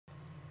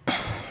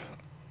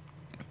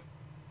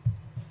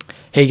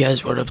Hey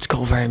guys, what up? It's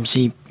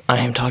ColdFireMC. I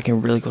am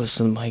talking really close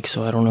to the mic,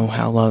 so I don't know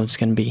how loud it's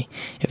gonna be.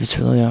 If it's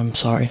really loud, I'm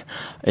sorry.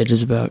 It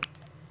is about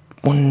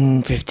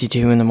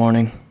 1:52 in the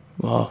morning.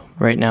 Well,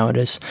 right now it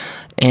is.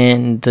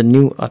 And the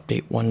new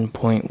update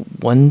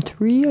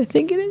 1.13, I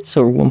think it is,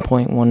 or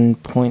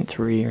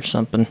 1.1.3 or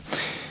something.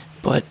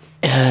 But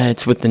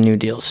it's with the new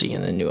DLC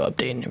and the new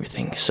update and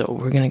everything. So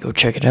we're gonna go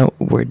check it out.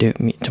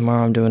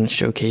 Tomorrow I'm doing a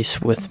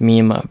showcase with me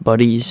and my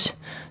buddies.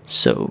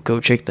 So go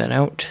check that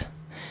out.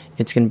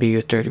 It's going to be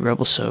with Dirty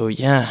Rebel, so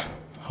yeah,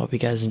 hope you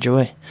guys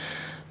enjoy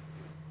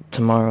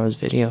tomorrow's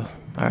video.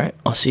 Alright,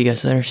 I'll see you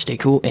guys later. Stay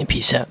cool and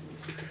peace out.